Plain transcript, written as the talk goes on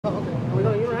Oh, okay.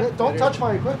 No, you're right. Don't touch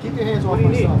my equipment. Keep your hands off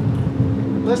my stuff.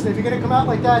 Listen, if you're going to come out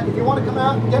like that, if you want to come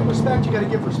out and get respect, you got to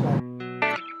give respect.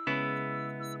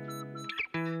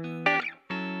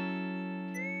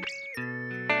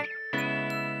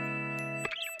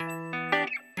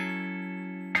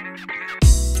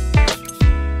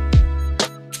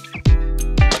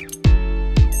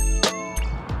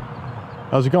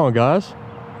 How's it going, guys?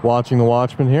 Watching the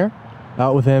Watchmen here,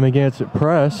 out with Amagansett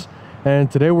Press,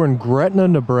 and today we're in Gretna,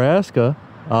 Nebraska,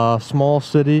 a small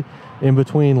city in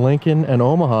between Lincoln and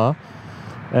Omaha,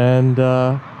 and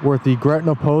we're at the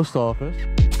Gretna post office.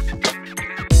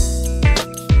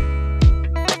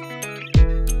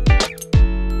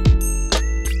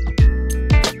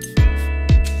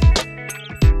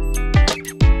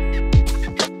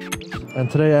 And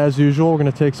today, as usual, we're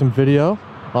going to take some video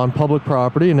on public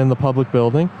property and in the public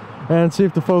building and see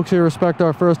if the folks here respect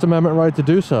our First Amendment right to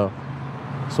do so.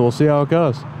 So we'll see how it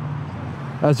goes.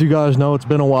 As you guys know, it's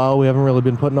been a while. We haven't really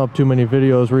been putting up too many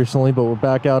videos recently, but we're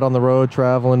back out on the road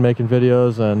traveling, making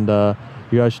videos, and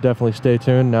you guys should definitely stay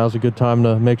tuned. Now's a good time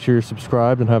to make sure you're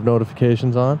subscribed and have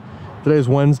notifications on. Today's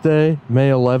Wednesday, May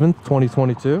 11th,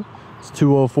 2022. It's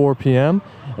 2:04 p.m.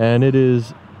 and it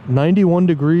is 91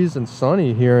 degrees and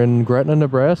sunny here in Gretna,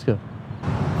 Nebraska.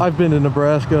 I've been to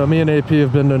Nebraska. Me and AP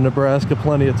have been to Nebraska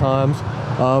plenty of times,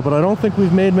 but I don't think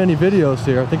we've made many videos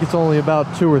here. I think it's only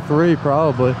about 2 or 3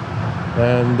 probably,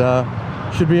 and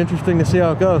should be interesting to see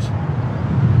how it goes.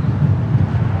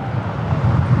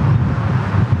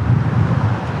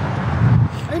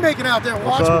 How you making out there,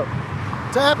 What's Watchmen? up?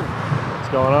 What's happening? What's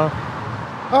going on?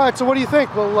 All right, so what do you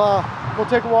think? We'll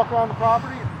take a walk around the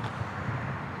property.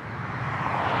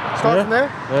 Start from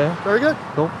there? Yeah. Very good.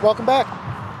 Cool. Welcome back.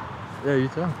 Yeah, you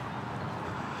too.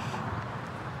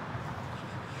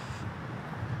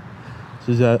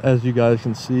 So as you guys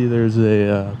can see, there's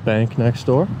a bank next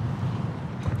door,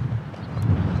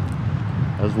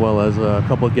 as well as a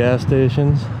couple of gas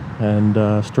stations and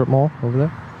a strip mall over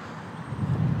there.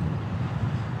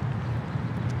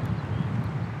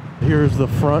 Here's the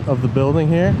front of the building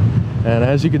here, and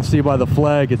as you can see by the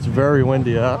flag, it's very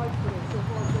windy out.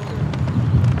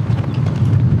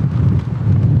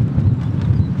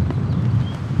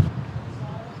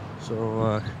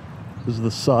 So this is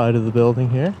the side of the building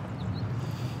here.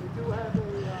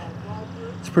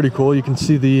 It's pretty cool. You can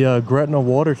see the Gretna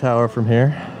water tower from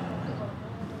here.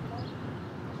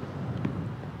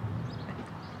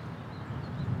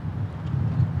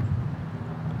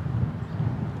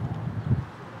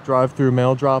 Drive-through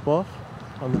mail drop-off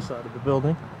on this side of the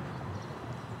building.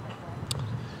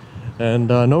 And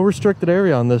no restricted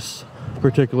area on this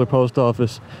particular post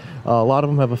office. A lot of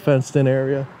them have a fenced-in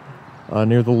area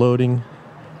near the loading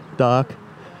dock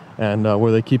and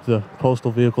where they keep the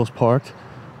postal vehicles parked,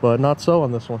 but not so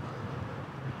on this one.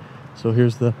 So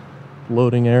here's the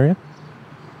loading area.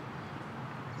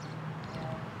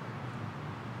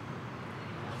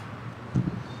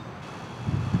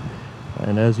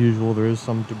 And as usual, there is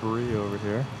some debris over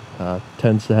here.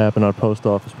 Tends to happen on post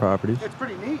office properties. It's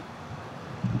pretty neat.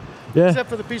 Yeah. Except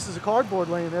for the pieces of cardboard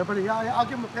laying there, but I'll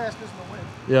give them a pass because of the wind.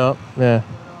 Yeah, yeah.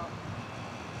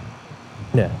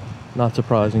 Yeah, not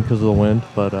surprising because of the wind,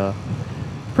 but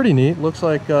pretty neat. Looks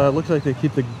like they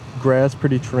keep the grass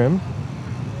pretty trim.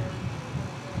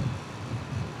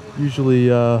 Usually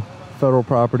federal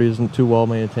property isn't too well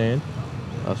maintained,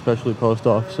 especially post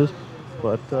offices,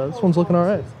 but this one's looking all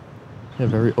right. Yeah,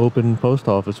 very open post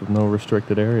office with no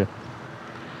restricted area,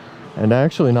 and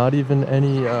actually not even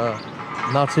any,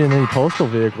 not seeing any postal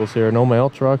vehicles here. No mail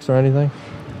trucks or anything.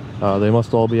 They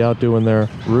must all be out doing their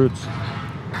routes.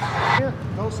 Yeah,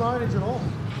 no signage at all.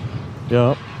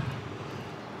 Yeah.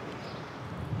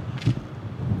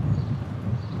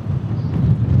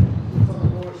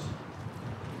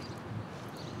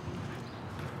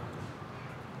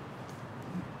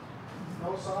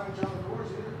 No signage on the doors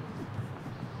either.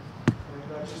 And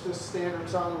just a standard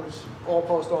sign which all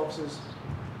post offices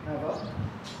have up.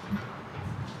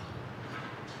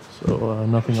 So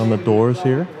nothing on the doors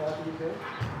here.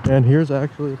 And here's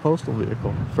actually a postal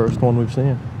vehicle. First one we've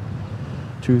seen.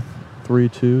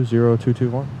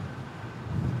 2320221.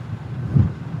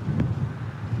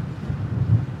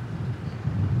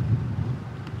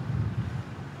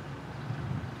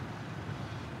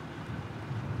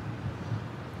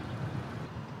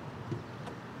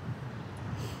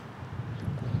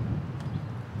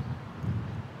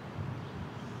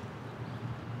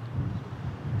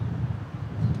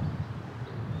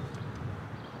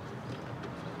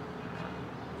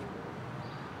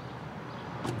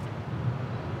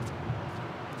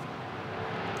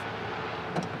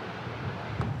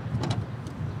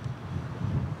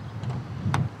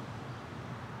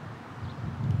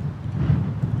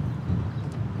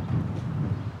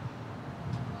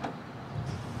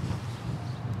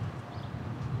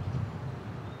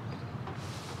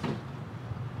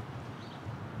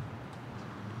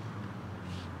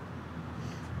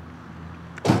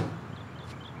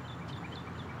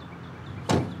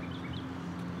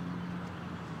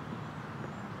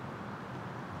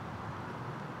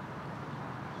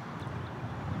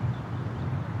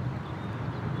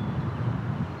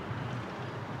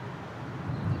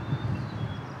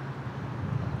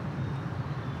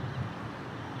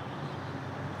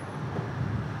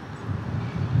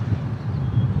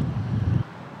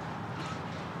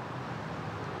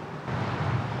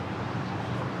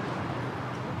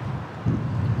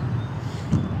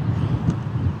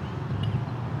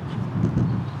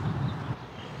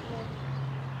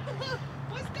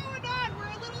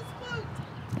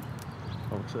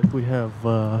 think we have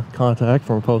contact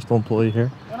from a postal employee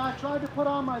here. And I tried to put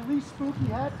on my least spooky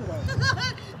hat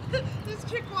today. This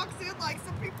chick walks in like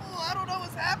some people, I don't know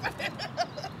what's happening.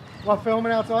 What,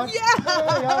 filming outside? Yeah.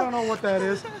 Hey, I don't know what that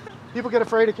is. People get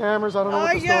afraid of cameras. I don't know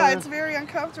what the story yeah, is. it's very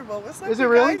uncomfortable. What's up, Is it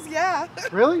really? guys? Yeah.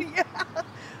 Really? Yeah.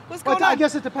 What's going But I on?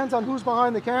 guess it depends on who's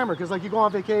behind the camera, because like you go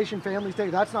on vacation, families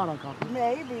take, that's not uncomfortable.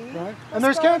 Maybe. Right? What's And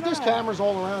there's going there's on? cameras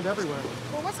all around everywhere.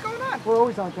 Well, what's going on? We're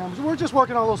always on cameras. We're just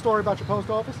working on a little story about your post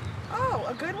office. Oh,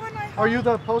 a good one, I hope? Are you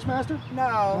the postmaster?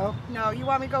 No. No, you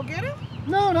want me to go get him?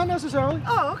 No, not necessarily.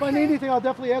 Oh, If I okay. need anything, I'll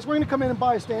definitely ask. We're going to come in and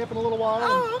buy a stamp in a little while.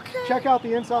 Oh, and okay. Check out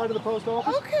the inside of the post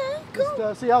office. Okay, cool.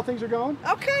 Just see how things are going.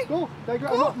 Okay. Cool. Thank you.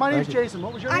 Cool. My name's Thank you. Jason.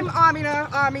 What was your I'm name? Amina,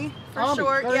 Ami, for Ami.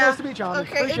 short. Very yeah. nice to meet you, Ami.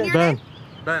 Okay, Appreciate and it. your Ben. name?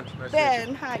 Ben, nice to meet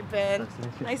Ben. Hi, Ben.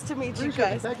 Nice to meet you Appreciate it.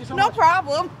 guys. Thank you so no much.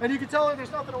 problem. And you can tell her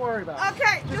there's nothing to worry about.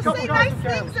 Okay, Just just couple say guys nice with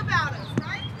cameras. things about us,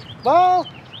 right? Well,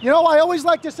 you know, I always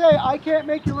like to say, I can't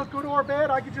make you look good or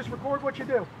bad. I can just record what you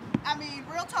do. I mean,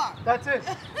 real talk. That's it.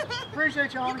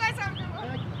 Appreciate you, You Ami. guys have a good one.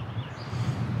 Thank you.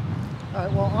 All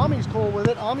right, well, Ami's cool with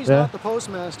it. Ami's Yeah. not the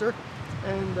postmaster.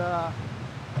 And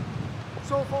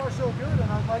so far, so good. And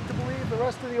I'd like to believe the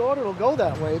rest of the audit will go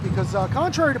that way because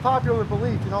contrary to popular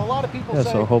belief, you know, a lot of people Yeah,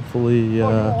 say... so hopefully "Oh,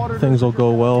 you auditors things will are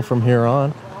go just- well from here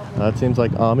on. It seems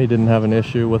like Ami didn't have an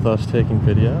issue with us taking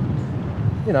video.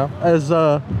 You know, as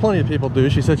plenty of people do.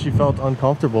 She said she felt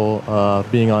uncomfortable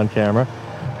being on camera,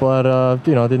 but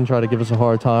you know, didn't try to give us a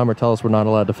hard time or tell us we're not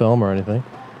allowed to film or anything.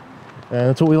 And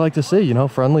that's what we like to see, you know,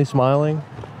 friendly, smiling,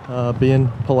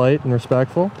 being polite and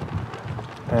respectful.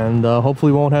 And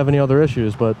hopefully we won't have any other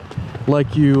issues. But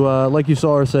like you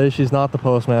saw her say, she's not the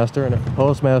postmaster, and if the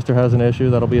postmaster has an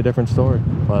issue, that'll be a different story.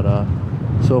 But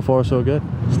so far so good.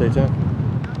 Stay tuned.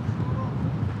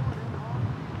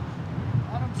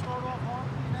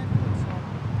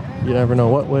 You never know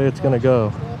what way it's gonna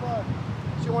go.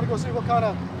 So you want to go see what kind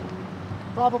of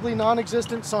probably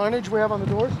non-existent signage we have on the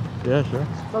doors? Yeah, sure.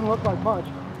 Doesn't look like much.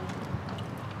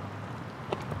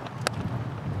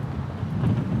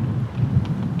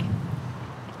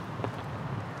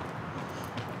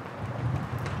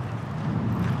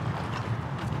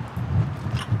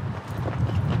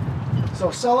 So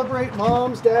celebrate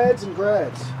moms, dads, and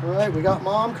grads. All right, we got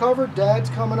mom covered. Dad's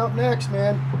coming up next,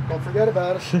 man. Don't forget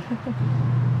about it. So,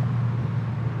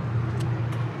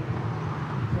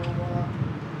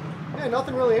 yeah,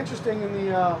 nothing really interesting in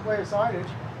the way of signage.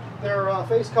 Their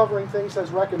face covering thing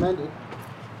says recommended.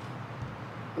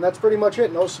 And that's pretty much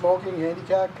it. No smoking,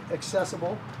 handicap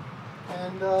accessible.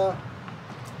 And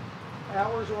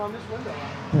hours are on this window.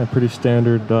 Yeah, pretty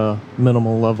standard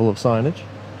minimal level of signage.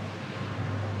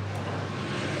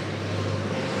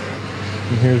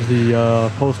 And here's the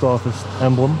post office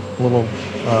emblem, a little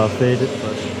faded,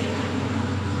 but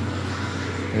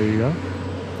there you go.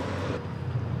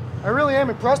 I really am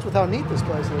impressed with how neat this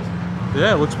place is.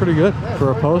 Yeah, it looks pretty good Yeah, for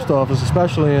a very post cool. office,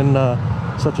 especially in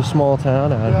such a small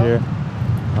town out Yeah. here,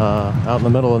 out in the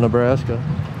middle of Nebraska.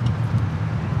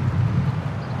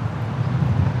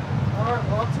 All right,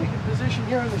 well, I'll take a position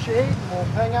here in the shade and we'll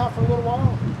hang out for a little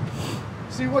while.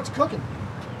 See what's cooking.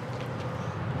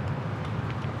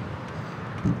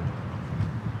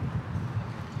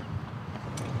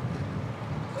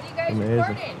 What are you guys Amazing.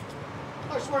 recording?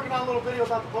 I was working on a little video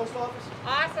about the post office.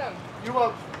 Awesome. You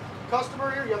a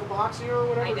customer here? You have a box here or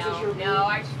whatever? I Is this know. your No,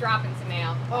 I'm just dropping some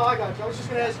mail. Oh, I got you. I was just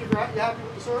going to ask you, you happy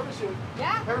with the service?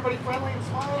 Yeah. Everybody friendly and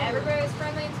smiling? Everybody's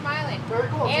friendly and smiling. Very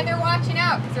cool. And they're watching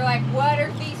out because they're like, what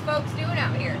are these folks doing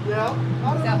out here? Yeah.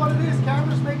 I don't know what it is.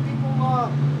 Cameras make people,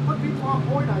 put people on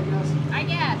point, I guess. I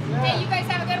guess. Yeah. Hey, you guys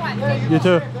have a good one. Yeah, You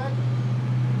too. Thank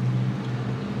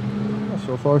you.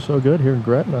 So far so good here in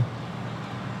Gretna.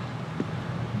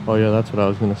 Oh yeah, that's what I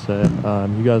was gonna say.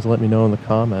 You guys let me know in the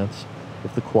comments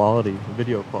if the quality,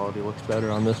 video quality looks better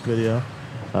on this video.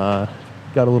 Got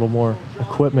a little more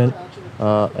equipment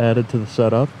added to the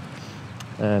setup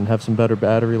and have some better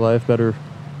battery life, better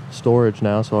storage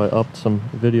now, so I upped some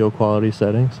video quality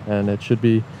settings and it should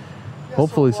be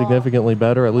hopefully significantly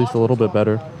better, at least a little bit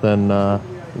better than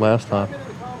last time.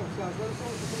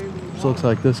 So looks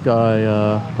like this guy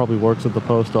probably works at the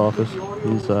post office.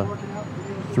 He's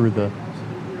through the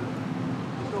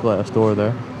glass door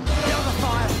there.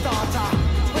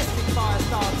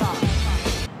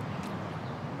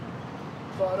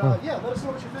 But yeah, let us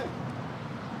know what you think.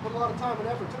 Put a lot of time and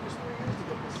effort. It took us 3 years to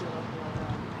get this set up.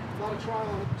 A lot of trial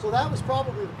and so that was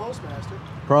probably the postmaster.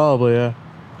 Probably, yeah.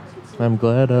 I'm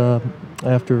glad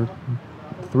after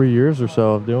 3 years or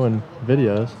so of doing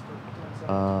videos,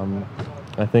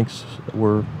 I think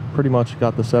we're pretty much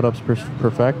got the setups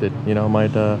perfected. You know,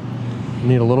 might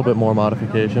need a little bit more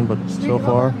modification, but so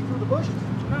far, Through the bushes.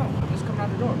 No, just come out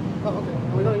the door.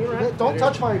 Don't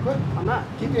touch my equipment. I'm not.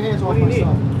 Keep your hands off What do you my need?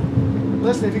 stuff.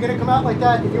 Listen, if you're going to come out like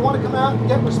that, if you want to come out and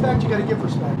get respect, you got to give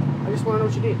respect. I just want to know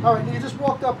what you need. All right, you just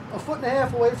walked up 1.5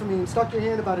 feet away from me and stuck your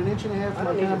hand about 1.5 inches I from don't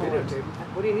my need your camera lens. videotape.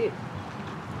 What do you need?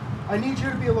 I need you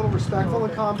to be a little respectful Oh,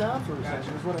 and okay. calm down for a Gotcha.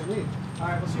 second is what I need. All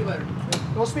right, we'll see you later.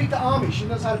 Don't speak to Ami. She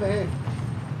knows how to behave.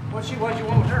 What did you want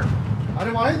with her? I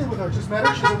didn't want anything with her. Just met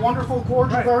her. She's a wonderful,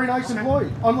 cordial, Right. very nice Okay.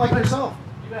 employee. Unlike yourself.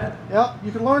 You bet. Yep,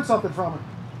 you can learn something from her.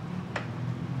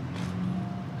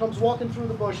 Comes walking through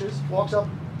the bushes, walks up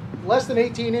less than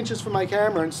 18 inches from my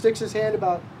camera and sticks his hand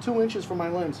about 2 inches from my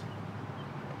lens.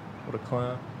 What a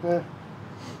clown. Yeah.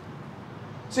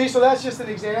 See, so that's just an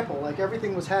example. Like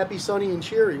everything was happy, sunny, and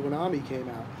cheery when Ami came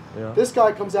out. Yeah. This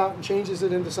guy comes out and changes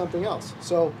it into something else.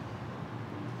 So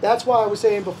that's why I was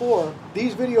saying before,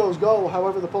 these videos go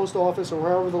however the post office or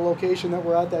wherever the location that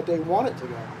we're at that day want it to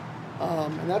go.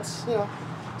 And that's, you know,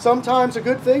 sometimes a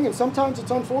good thing and sometimes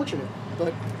it's unfortunate.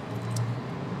 But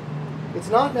it's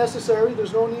not necessary.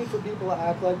 There's no need for people to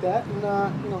act like that.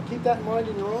 And, you know, keep that in mind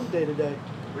in your own day-to-day.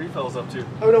 What are you fellas up to?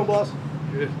 How we doing, boss?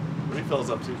 Good. What are you fellas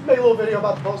up to? Made a little video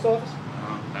about the post office.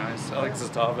 Oh, nice. I like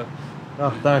Zastava. Oh,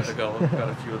 thanks. Got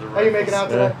a few of the How you making out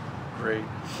today? Great.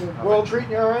 World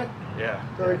treating you all right? Yeah.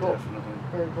 Very yeah, cool. Definitely.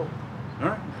 Very cool. All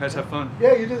right. Guys, have fun.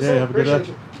 Yeah, you do the Yeah, same. have a good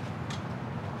Appreciate day.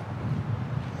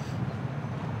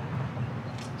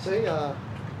 you. See,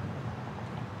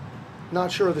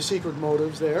 not sure of the secret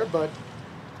motives there, but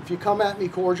if you come at me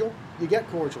cordial, you get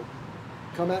cordial.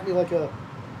 Come at me like a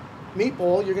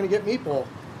meatball, you're going to get meatball.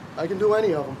 I can do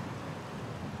any of them.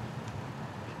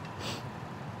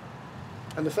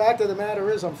 And the fact of the matter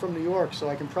is I'm from New York, so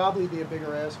I can probably be a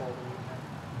bigger asshole than you can.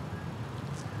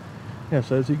 Yeah,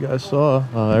 so as you guys saw,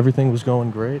 everything was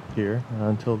going great here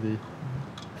until the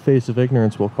face of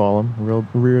ignorance, we'll call him,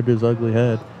 reared his ugly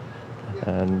head.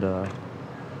 And Be a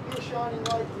shining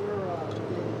light for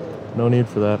your no need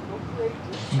for that.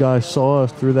 Guy saw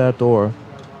us through that door,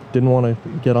 didn't want to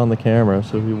get on the camera,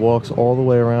 so he walks all the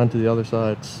way around to the other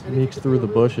side, sneaks through the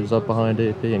bushes up behind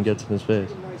AP and gets in his face.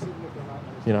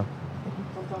 You know,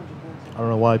 I don't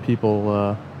know why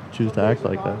people choose to act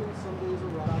like that.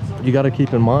 You got to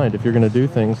keep in mind, if you're going to do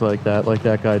things like that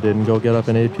guy did, and go get up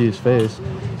in AP's face,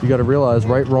 you got to realize,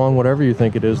 right, wrong, whatever you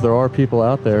think it is, there are people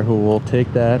out there who will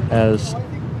take that as,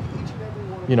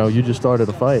 you know, you just started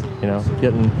a fight. You know,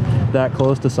 getting that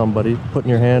close to somebody, putting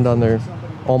your hand on their,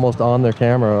 almost on their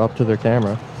camera, up to their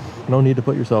camera. No need to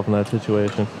put yourself in that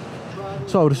situation.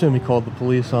 So I would assume he called the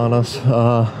police on us.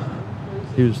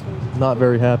 He was not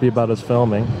very happy about us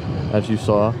filming, as you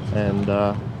saw, and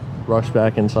rushed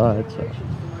back inside. So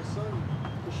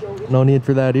no need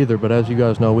for that either, but as you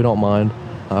guys know, we don't mind.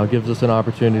 Gives us an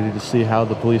opportunity to see how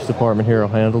the police department here will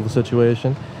handle the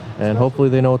situation, and hopefully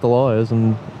they know what the law is,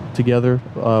 and together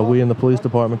we in the police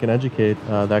department can educate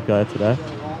that guy today,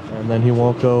 and then he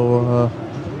won't go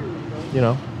you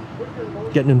know,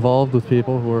 getting involved with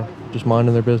people who are just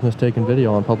minding their business taking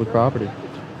video on public property.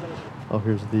 Oh,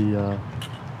 here's the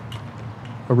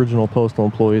original postal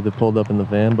employee that pulled up in the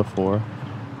van before,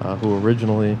 who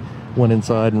originally went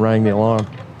inside and rang the alarm.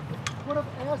 Would have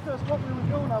asked us what we were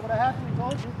doing, I would have happily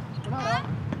told you. We're not.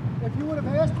 If you would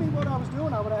have asked me what I was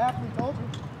doing, I would have happily told you.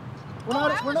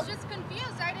 I was just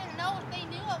confused. I didn't know if they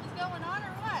knew what was going on or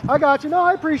what. I got you. No,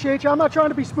 I appreciate you. I'm not trying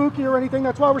to be spooky or anything.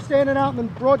 That's why we're standing out in the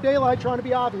broad daylight trying to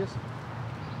be obvious.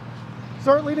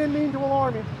 Certainly didn't mean to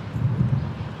alarm you.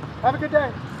 Have a good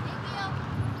day.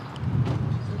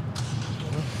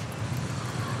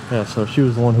 Yeah, so she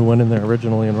was the one who went in there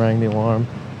originally and rang the alarm.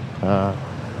 The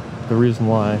reason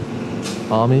why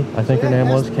Ami, I think her name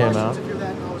was, came out. If you're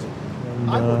that nosy.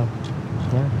 And,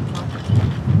 yeah.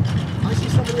 I see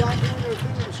somebody out doing their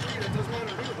thing in the street. It doesn't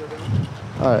matter who they're doing.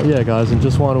 Alright, yeah guys, and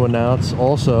just want to announce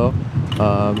also,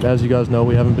 as you guys know,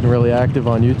 we haven't been really active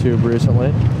on YouTube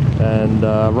recently, and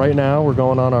right now we're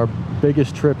going on our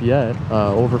biggest trip yet,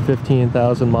 over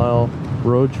 15,000 mile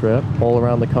road trip all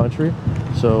around the country,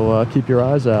 so keep your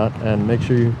eyes out and make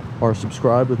sure you are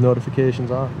subscribed with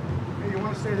notifications on. Hey, you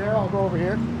want to stay there? I'll go over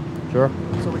here. Sure.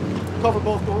 So we can cover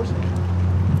both doors.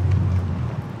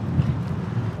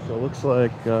 So it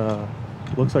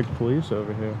looks like police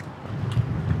over here.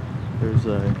 There's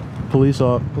a police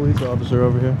officer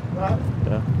over here.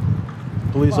 Yeah.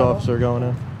 Police officer going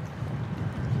in.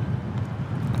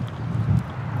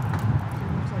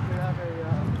 Looks like we have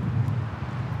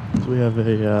a, So we have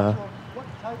a,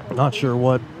 not sure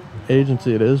what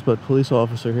agency it is, but police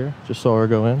officer here. Just saw her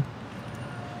go in.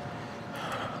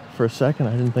 For a second,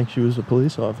 I didn't think she was a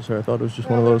police officer. I thought it was just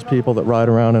one of those people that ride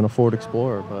around in a Ford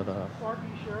Explorer, but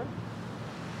Sarpy sheriff.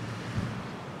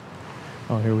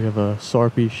 oh, here we have a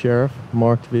Sarpy sheriff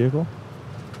marked vehicle.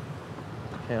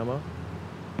 Camo.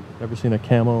 Never seen a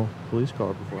camo police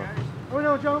car before. Oh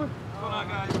no, gentlemen. What's going on,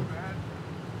 guys?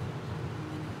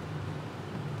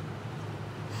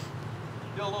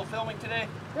 Do a little filming today?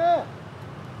 Yeah.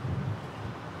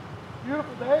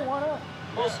 Beautiful day, why not?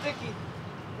 A little sticky.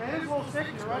 Man, it's a little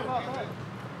sticky, you're right about that.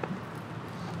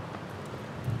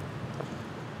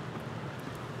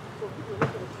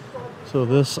 So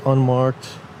this unmarked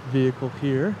vehicle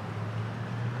here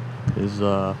is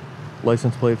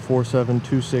license plate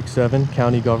 47267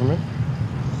 county government,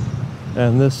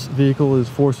 and this vehicle is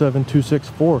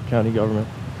 47264 county government.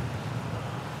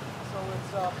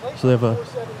 So they have a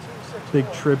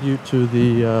big tribute to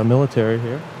the military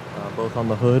here, both on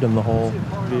the hood and the whole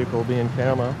vehicle being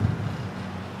camo.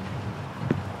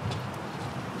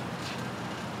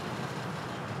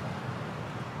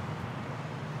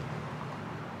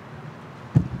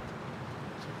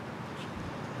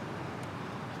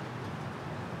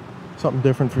 Something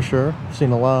different for sure. Seen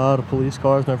a lot of police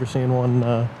cars, never seen one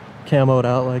camoed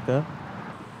out like that.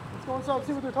 Let's go inside and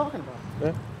see what they're talking about.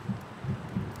 Yeah.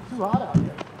 It's too hot out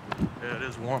here. Yeah, it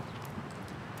is warm.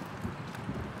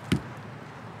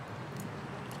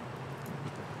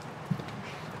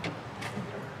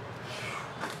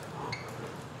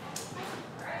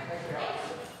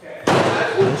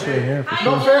 This right here for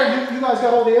No sure. fair, you guys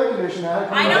got all the air conditioning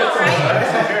out. I know, right?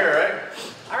 That's here, right?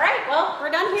 All right, well,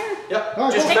 we're done here. Yep. All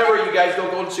right, Just cool. remember, you guys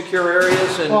don't go into secure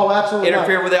areas and Oh, absolutely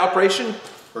interfere not. with the operation.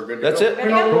 We're good to That's go. it.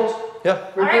 We know the rules. Yeah.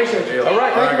 We appreciate you. All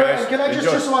right. Thank you. guys. Can I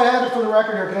just so I have it for the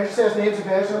record here, can I just ask names and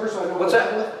badge numbers so I know What's what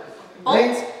that? I'm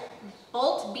with? Names?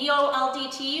 BOLDT,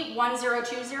 B-O-L-D-T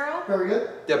 1020. Very good.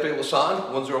 Deputy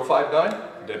Lesonde, 1059.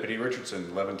 Deputy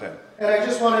Richardson, 1110. And I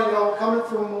just want to, coming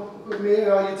from me,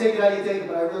 you take it how you take it,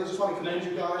 but I really just want to commend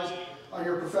you guys on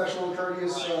your professional and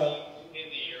courteous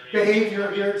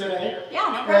behavior here today.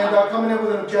 Yeah, no And problem. coming in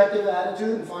with an objective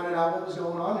attitude and finding out what was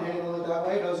going on and handling it that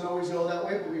way. It doesn't always go that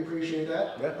way, but we appreciate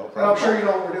that. Yeah, no And problem. I'm sure you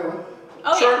know what we're doing.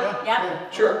 Oh, Sure. yeah. Yeah.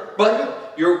 Sure.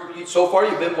 But so far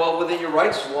you've been well within your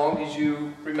rights as long as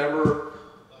you remember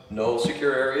no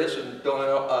secure areas and don't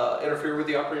interfere with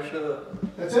the operation of the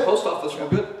That's it. post office. We're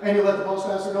good. And you let the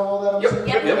postmaster know all that? I'm Yep. assuming?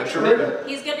 Yep. Yep. Sure Very did. good.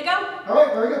 He's good to go. All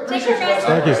right, very good. Take Appreciate care, you guys.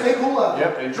 guys. Thank you. Stay cool out there.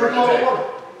 Yep, enjoy Drink your all the day. water.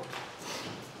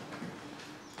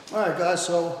 All right, guys,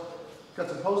 so got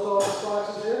some post office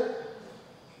boxes here.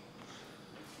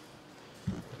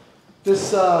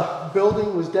 This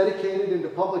building was dedicated into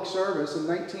public service in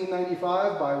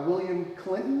 1995 by William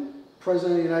Clinton,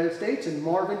 President of the United States, and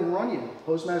Marvin Runyon,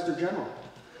 Postmaster General.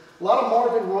 A lot of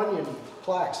Marvin Runyon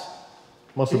plaques.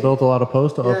 Must have built a lot of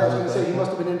post Yeah, I was going to offices. say, he must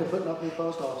have been into putting up new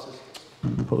post offices.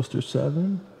 Poster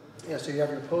 7. Yeah, so you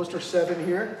have your poster 7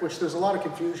 here, which there's a lot of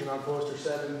confusion on poster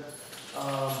 7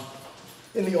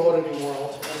 in the auditing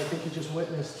world, and I think you just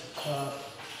witnessed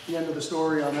the end of the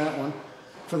story on that one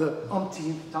for the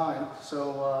umpteenth time.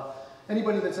 So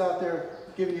anybody that's out there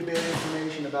giving you bad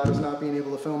information about us not being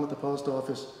able to film at the post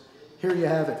office, here you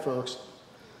have it, folks.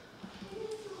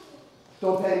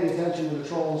 Don't pay any attention to the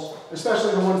trolls,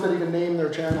 especially the ones that even name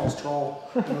their channels troll.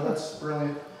 You know, that's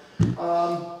brilliant.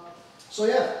 So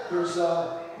yeah, there's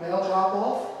mail drop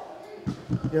off.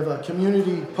 You have a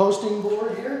community posting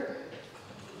board here.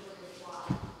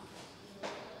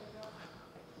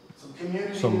 Some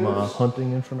community Some news.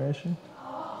 hunting information.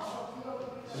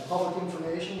 Some public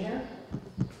information here.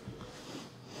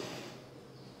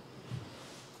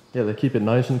 Yeah, they keep it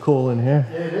nice and cool in here.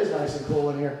 Yeah, it is nice and cool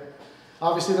in here.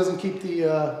 Obviously doesn't keep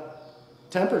the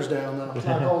tempers down though. It's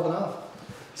not cold enough.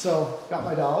 So, got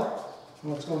my $1.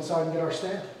 Let's go inside and get our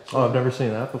stamp. Oh, I've never seen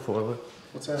that before. Look.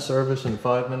 What's that? Service in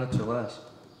 5 minutes or less.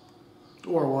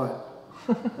 Or what?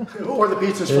 Or the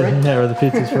pizza's free. Yeah, or the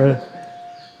pizza's free.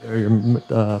 Or your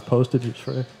postage is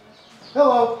free.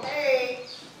 Hello. Hey!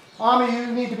 Ami, you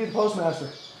need to be the postmaster.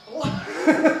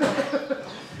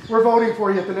 We're voting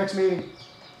for you at the next meeting.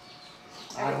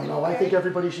 I don't know. I think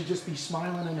everybody should just be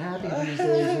smiling and happy these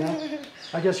days, you know?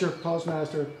 I guess your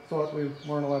postmaster thought we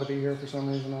weren't allowed to be here for some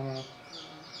reason. I don't know.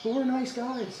 But we're nice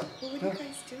guys. What were you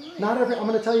guys doing? I'm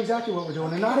going to tell you exactly what we're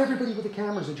doing. And not everybody with the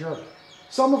camera is a jerk.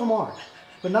 Some of them are,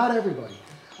 but not everybody.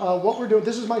 What we're doing,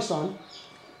 this is my son.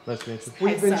 Nice to meet you.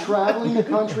 We've been traveling the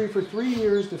country for 3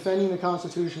 years defending the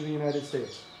Constitution of the United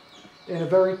States in a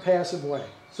very passive way.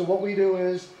 So what we do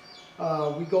is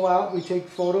we go out, we take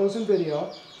photos and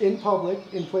video in public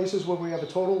in places where we have a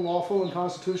total lawful and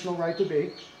constitutional right to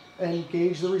be and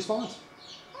gauge the response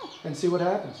and see what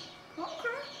happens. Okay.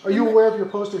 Are you aware of your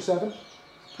poster 7?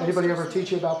 Anybody ever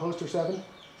teach you about poster 7?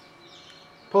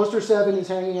 Poster 7 is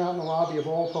hanging out in the lobby of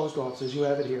all post offices. You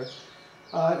have it here.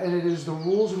 And it is the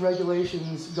rules and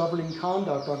regulations governing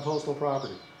conduct on postal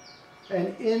property.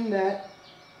 And in that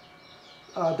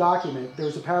document,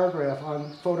 there's a paragraph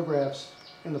on photographs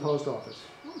in the post office,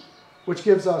 which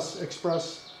gives us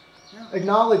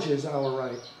acknowledges our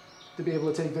right to be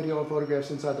able to take video and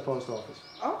photographs inside the post office.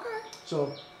 Okay.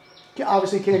 So,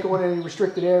 obviously can't go in any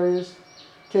restricted areas,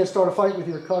 can't start a fight with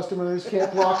your customers,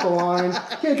 can't block the line,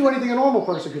 can't do anything a normal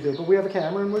person could do, but we have a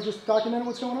camera and we're just documenting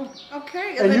what's going on.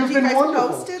 Okay, And then you've do you been guys wonderful.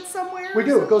 post it somewhere? We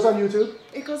do, it goes on YouTube.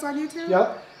 It goes on YouTube?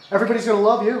 Yep. Everybody's going to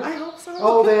love you. I hope so.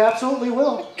 Oh, they absolutely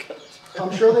will.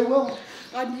 I'm sure they will.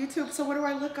 On YouTube, so what do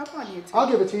I look up on YouTube? I'll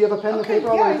give it to you. You have a pen and Okay,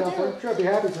 paper? I'll yeah, write it I down for do. you. Sure, I'd be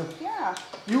happy to. Yeah.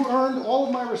 You earned all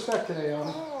of my respect today,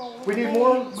 Anna. Oh, We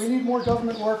need more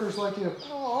government workers like you.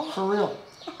 Oh. For real.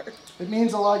 It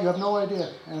means a lot. You have no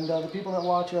idea. And the people that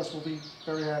watch us will be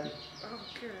very happy. Oh,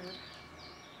 good.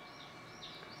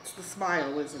 It's the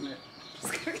smile, isn't it?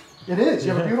 It is.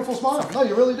 You have a beautiful smile. No,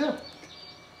 you really do.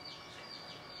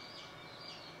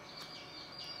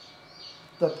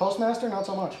 The Postmaster, not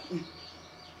so much.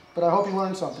 But I hope you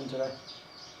learned something today.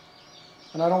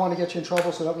 And I don't want to get you in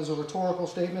trouble, so that was a rhetorical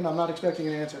statement. I'm not expecting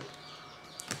an answer.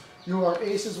 You are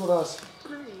aces with us.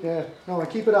 Great. Yeah. No, and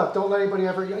keep it up. Don't let anybody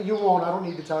ever, you won't, I don't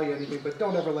need to tell you anything, but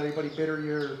don't ever let anybody bitter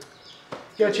you or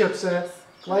get you upset.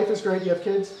 Life is great. You have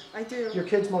kids? I do. Your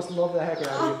kids must love the heck out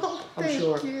of you. Oh, I'm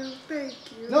sure. thank you. Thank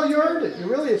you. No, you earned it. You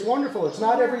really, it's wonderful. It's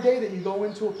not every day that you go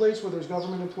into a place where there's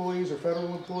government employees or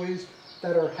federal employees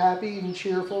that are happy and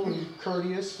cheerful and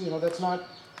courteous. You know, that's not,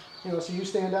 you know, so you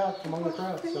stand out among the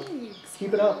crowd. So Thanks.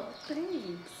 keep it up. Thanks.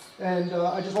 And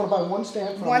I just want to buy one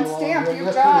stamp from One you. stamp, you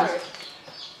Yes, got please.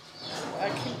 it. I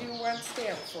can do one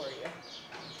stamp for you.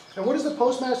 And what is the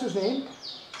postmaster's name?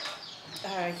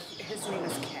 His name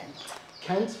is Kent.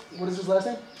 Kent? What is his last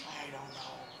name? I don't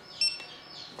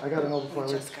know. I got to know before I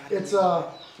We leave. just got It's, it.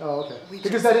 oh, okay. We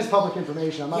Because just- that is public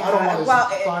information. I don't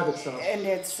want his private stuff. And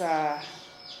it's,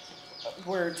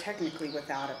 we're technically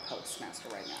without a postmaster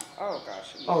right now. Oh,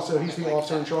 gosh. Oh, so he's the Like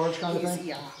officer in that. charge kind of He's- thing?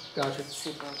 Yeah. Gotcha.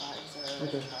 Supervisor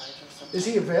Okay. in charge or something. Is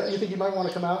he available? You think you might want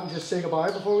to come out and just say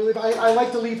goodbye before we leave? I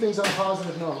like to leave things on a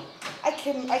positive note. I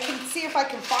can see if I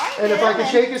can find him. And if I could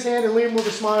shake his hand and leave him with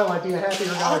a smile, I'd be a happier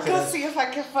guy I'll go today. see if I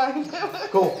can find him.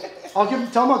 Cool. Tell him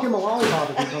I'll give him a lollipop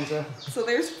if he comes in. So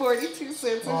there's 42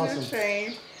 cents in Awesome. your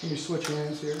change. Can you switch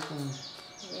hands here?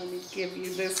 Let me give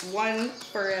you this one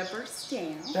forever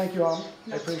stamp. Thank you, Alma.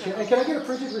 I appreciate it. And can I get a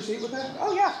printed receipt with that?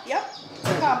 Oh yeah, yep.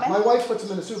 My Coming. wife puts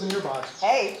them in a souvenir box.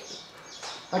 Hey,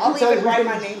 I I'll can tell you, even write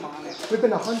my name on it. we've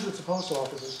been to hundreds of post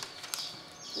offices.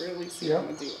 Really see Yep. I'm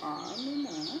gonna do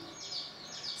AMINA.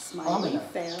 Smiley AMINA.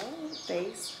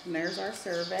 face, and there's our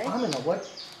survey. AMINA, what?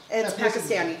 It's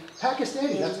ethnicity?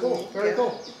 Pakistani, that's cool. Very Yeah. cool.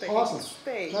 Thanks. Awesome.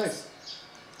 Thanks. Nice.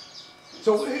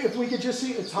 So if we could just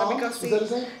see, it's Tom, Let me go is see. that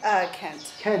his name?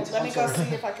 Kent. Kent, Let I'm me go sorry.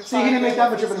 see if I can See, he find didn't make it.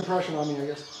 that much of an impression on me, I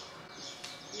guess.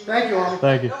 Thank you, Army.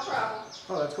 Thank you. No problem.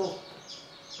 Oh, that's cool.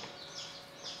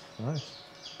 Nice.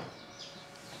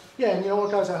 Yeah, and you know what,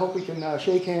 guys? I hope we can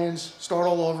shake hands, start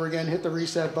all over again, hit the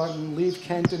reset button, leave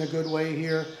Kent in a good way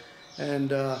here. And,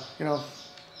 you know,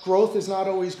 growth is not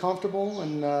always comfortable,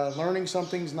 and learning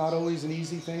something's not always an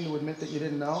easy thing to admit that you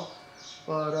didn't know.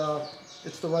 But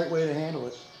it's the right way to handle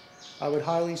it. I would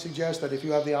highly suggest that if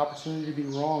you have the opportunity to be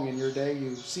wrong in your day,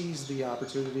 you seize the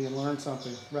opportunity and learn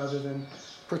something, rather than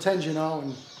pretend you know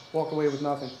and walk away with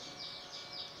nothing.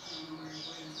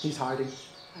 He's hiding.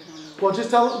 Well,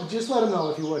 just let him know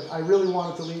if you would. I really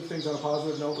wanted to leave things on a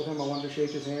positive note with him. I wanted to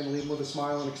shake his hand, leave him with a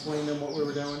smile, and explain to him what we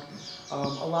were doing. A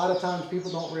lot of times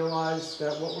people don't realize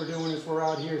that what we're doing is we're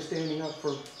out here standing up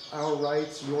for our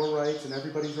rights, your rights, and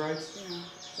everybody's rights. Yeah.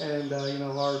 And you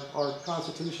know, our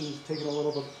Constitution's taking a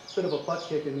little bit of a butt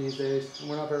kicking these days, and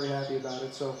we're not very happy about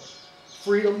it. So,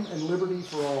 freedom and liberty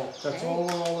for all. That's all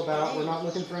we're all about. We're not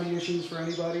looking for any issues for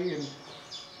anybody. And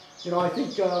you know, I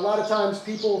think a lot of times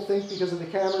people think because of the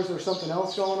cameras there's something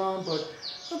else going on, but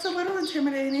It's a little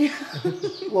intimidating.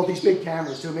 well, these big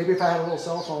cameras too. Maybe if I had a little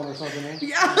cell phone or something. Eh?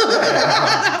 Yeah,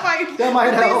 that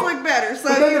might help. look better. So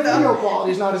But then you the know. video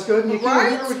quality's not as good, and you can't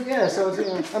hear Right? what, yeah. So it's, you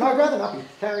know, and I'd rather not be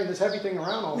carrying this heavy thing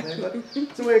around all day, but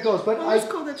it's the way it goes. But Well, it's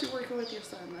cool that you're working with your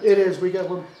son. it is.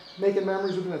 We're making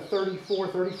memories. We've been to 34,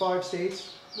 35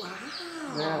 states. Wow.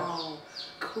 Yeah.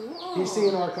 Cool. He's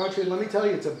seeing our country. Let me tell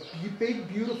you, it's a big,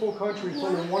 beautiful country full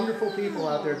of wonderful people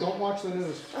out there. Don't watch the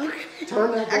news. Okay.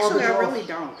 Turn that garbage Actually, I off. really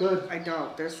don't. Good. I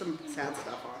don't. There's some sad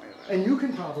stuff on it. And you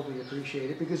can probably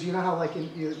appreciate it because you know how, like, in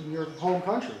your home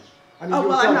country. I mean, Oh, you were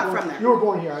well, I'm probably not born- from there. You were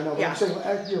born here, I know, but Yeah. I'm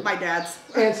saying your My dad's.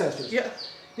 ancestors. Yeah.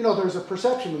 You know, there's a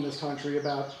perception in this country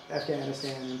about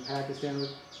Afghanistan and Pakistan.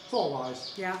 It's all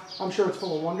lies. Yeah. I'm sure it's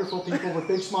full of wonderful people with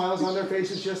big smiles on their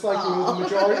faces, just like you, the Aw.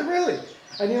 majority. Really.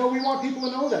 And you know, we want people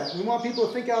to know that. We want people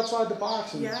to think outside the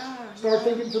box and start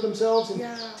thinking for themselves and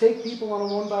take people on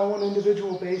a one-by-one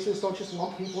individual basis. Don't just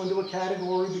lump people into a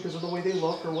category because of the way they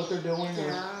look or what they're doing.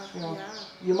 Or, you know,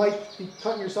 you might be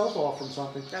cutting yourself off from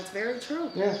something. That's very true.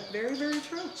 Yeah. Very, very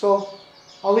true. So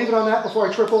I'll leave it on that before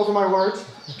I trip over my words.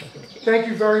 Thank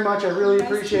you very much. I really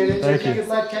appreciate it. Thank If you you. could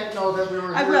let Kent know that we were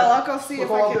here. I will. I'll go see with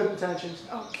if I all can. good intentions.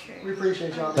 Okay. We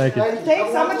appreciate y'all. Thank you.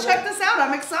 Thanks. I'm gonna check this out.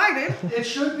 I'm excited. It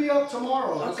should be up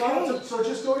tomorrow. It's Okay. up to, so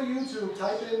just go to YouTube,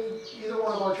 type in either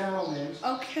one of our channel names,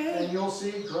 Okay. and you'll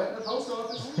see Gretna Post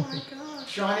Office. Oh my gosh.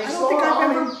 Shining I don't Star think I've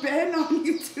Army. ever been on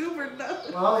YouTube or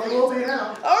nothing. Well, you will be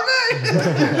now. Okay.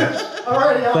 All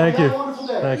right, y'all. Thank you. Have a wonderful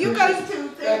day. Thank You guys too.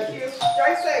 Thank you.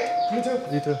 Drive safe. You too.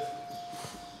 You too.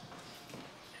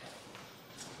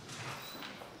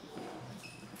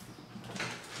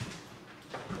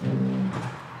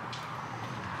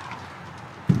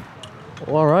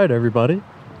 Well, all right, everybody.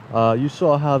 You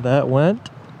saw how that went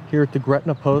here at the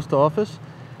Gretna Post Office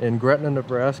in Gretna,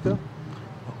 Nebraska.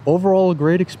 Overall, a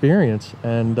great experience,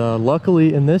 and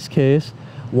luckily in this case,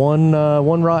 one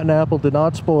rotten apple did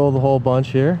not spoil the whole bunch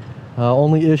here.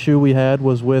 Only issue we had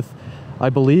was with, I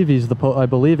believe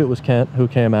it was Kent who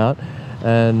came out,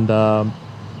 and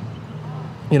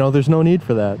you know, there's no need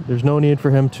for that. There's no need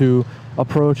for him to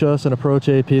approach us and approach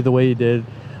AP the way he did,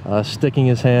 sticking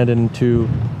his hand into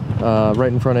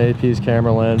right in front of AP's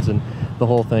camera lens and the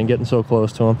whole thing, getting so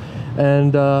close to him.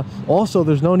 And also,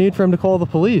 there's no need for him to call the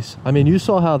police. I mean, you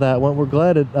saw how that went. We're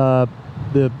glad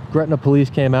the Gretna police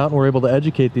came out and were able to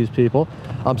educate these people.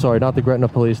 I'm sorry, not the Gretna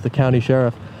police, the county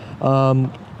sheriff.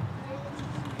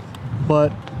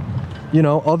 But, you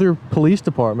know, other police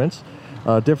departments,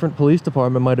 different police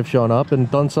department might have shown up and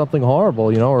done something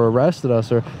horrible, you know, or arrested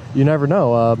us, or you never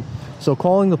know. So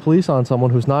calling the police on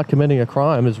someone who's not committing a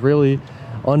crime is really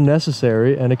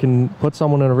unnecessary, and it can put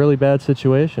someone in a really bad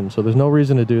situation. So there's no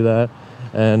reason to do that.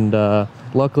 And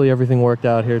luckily everything worked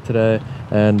out here today.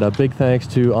 And big thanks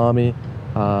to Ami,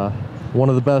 one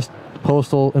of the best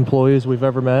postal employees we've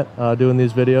ever met, doing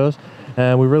these videos.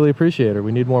 And we really appreciate her.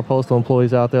 We need more postal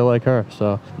employees out there like her.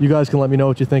 So you guys can let me know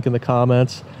what you think in the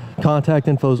comments. Contact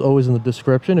info is always in the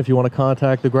description if you want to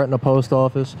contact the Gretna Post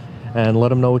Office and let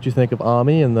them know what you think of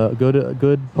Ami and the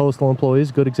good postal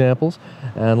employees, good examples,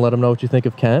 and let them know what you think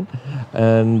of Kent.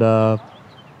 And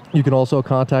you can also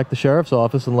contact the sheriff's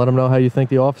office and let them know how you think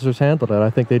the officers handled it. I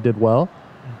think they did well.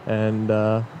 And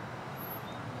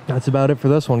that's about it for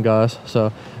this one, guys.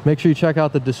 So make sure you check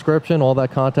out the description. All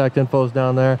that contact info is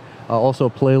down there. Also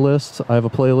playlists. I have a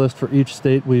playlist for each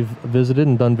state we've visited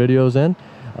and done videos in.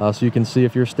 So you can see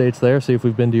if your state's there, see if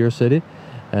we've been to your city.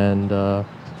 And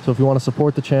so if you want to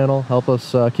support the channel, help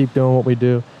us keep doing what we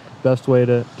do, best way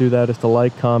to do that is to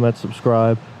like, comment,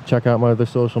 subscribe, check out my other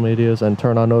social medias, and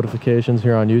turn on notifications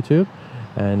here on YouTube.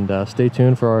 And stay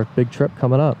tuned for our big trip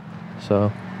coming up.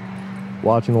 So,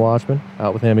 watching the Watchmen,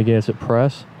 out with Amagansett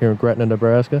Press here in Gretna,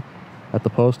 Nebraska, at the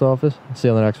post office. See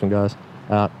you on the next one, guys.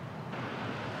 Out.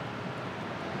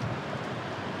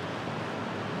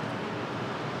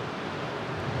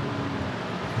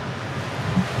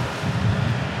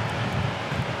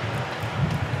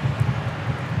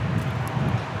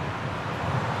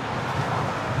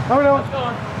 How we doing?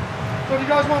 So do you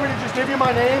guys want me to just give you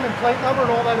my name and plate number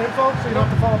and all that info so you don't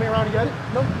have to follow me around to get it?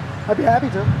 No. I'd be happy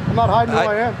to. I'm not hiding who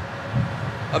I am.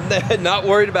 I'm not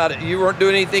worried about it. You weren't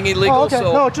doing anything illegal, Oh, okay.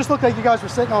 so... No, it just looked like you guys were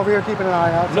sitting over here keeping an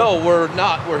eye out. So. No, we're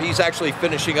not. He's actually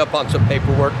finishing up on some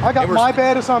paperwork. I got my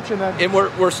bad assumption then. And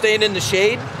we're staying in the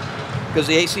shade because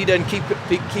the AC doesn't keep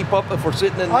up if we're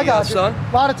sitting in the sun.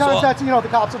 A lot of times that's, you know, the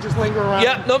cops will just linger around.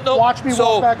 Yeah, no. Watch me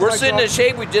walk back to we're my sitting in the truck.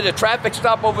 shade. We did a traffic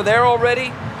stop over there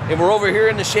already, and we're over here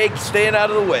in the shade staying out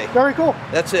of the way. Very cool.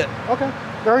 That's it. Okay.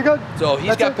 Very good. So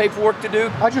he's got paperwork to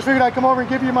do. I just figured I'd come over and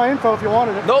give you my info if you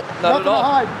wanted it. Nope, not at all. Nothing to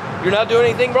hide. You're not doing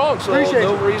anything wrong, so Appreciate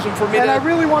no you. reason for me and to... I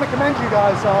really want to commend you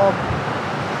guys.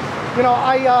 You know,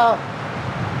 I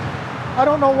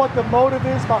don't know what the motive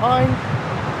is behind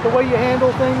the way you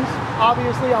handle things.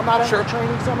 Obviously, I'm not at the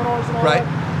training seminars and all that.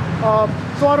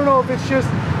 So I don't know if it's just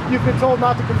you've been told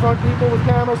not to confront people with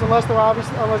cameras unless they're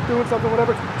doing something,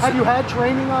 whatever. Have you had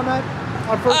training on that?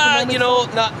 On First Amendment? You know,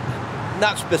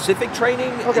 not specific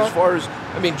training as far as,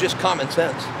 I mean, just common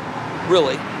sense,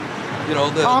 really. You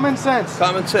know, common sense.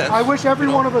 Common sense. I wish every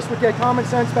one of us would get common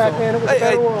sense back then. It was a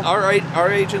better world.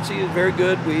 Our agency is very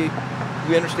good. We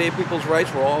understand people's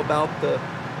rights. We're all about the,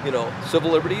 you know,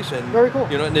 civil liberties and very cool.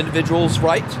 You know, an individual's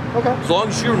rights. Okay. As long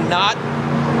as you're not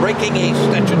breaking a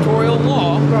statutory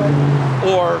law,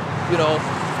 or you know.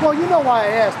 Well, you know why I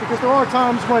asked, because there are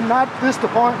times when not this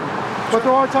department, But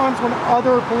there are times when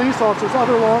other police officers,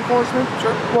 other law enforcement,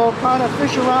 will kind of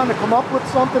fish around to come up with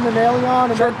something to nail you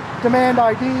on and then demand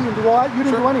ID and do all that. You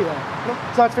didn't do any of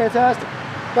that. So that's fantastic.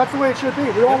 That's the way it should be.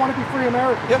 We all want to be free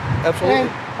Americans. Yeah, absolutely. And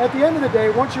at the end of the day,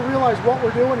 once you realize what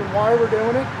we're doing and why we're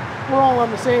doing it, we're all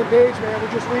on the same page, man.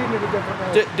 We're just reading it a different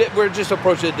way. We're just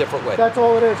approaching it a different way. That's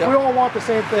all it is. We all want the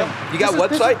same thing. You got a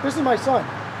website? This is my son.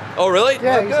 Oh, really?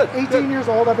 Yeah, good. he's 18 years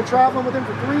old. I've been traveling with him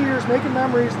for 3 years, making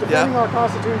memories, defending our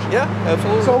Constitution. Yeah,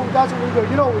 absolutely. So that's what we do.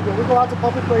 You know what we do. We go out to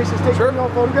public places, take video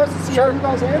photographs, and see how you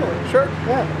guys handle it. Sure.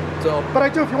 Yeah. So. But I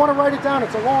do. If you want to write it down,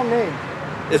 it's a long name.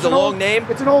 It's a long name?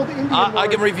 It's an old Indian word. I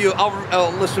can review.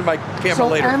 I'll listen to my camera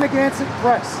later. Amagansett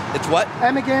Press. It's what?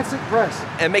 Amagansett Press.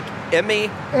 A-M-A?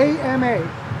 A-M-A.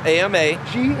 A-M-A.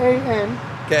 G-A-N.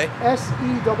 Okay.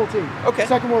 S-E-T-T. Okay.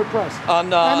 Second word press.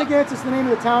 Amagansett's the name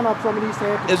of the town I'm from in East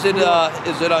Hampton. Is it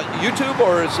on YouTube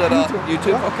or is it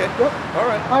YouTube? Yep. Okay. Yep. All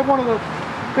right. I have one of the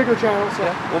bigger channels. So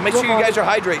Well, make sure you guys are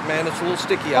hydrating, man. It's a little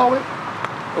sticky out.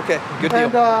 Okay. Good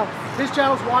deal. And his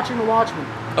channel's Watching the Watchmen.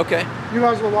 Okay. You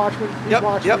guys are the Watchmen. Yep.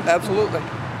 Absolutely.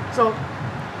 So.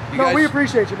 We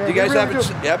appreciate you, man. You guys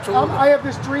really absolutely. I have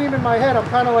this dream in my head. I'm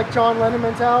kind of like John Lennon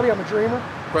mentality. I'm a dreamer.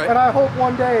 Right. And I hope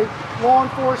one day law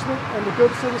enforcement and the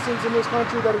good citizens in this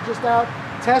country that are just out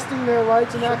testing their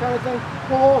rights and that kind of thing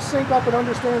will all sync up and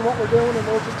understand what we're doing, and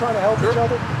we're just trying to help each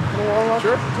other in the long run.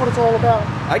 That's what it's all about.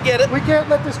 I get it. We can't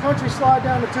let this country slide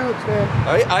down the tubes, man.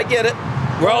 I get it.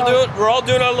 We're all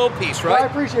doing our little piece, right? I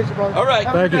appreciate you, brother. All right.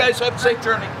 Thank you. You guys have a safe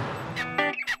journey.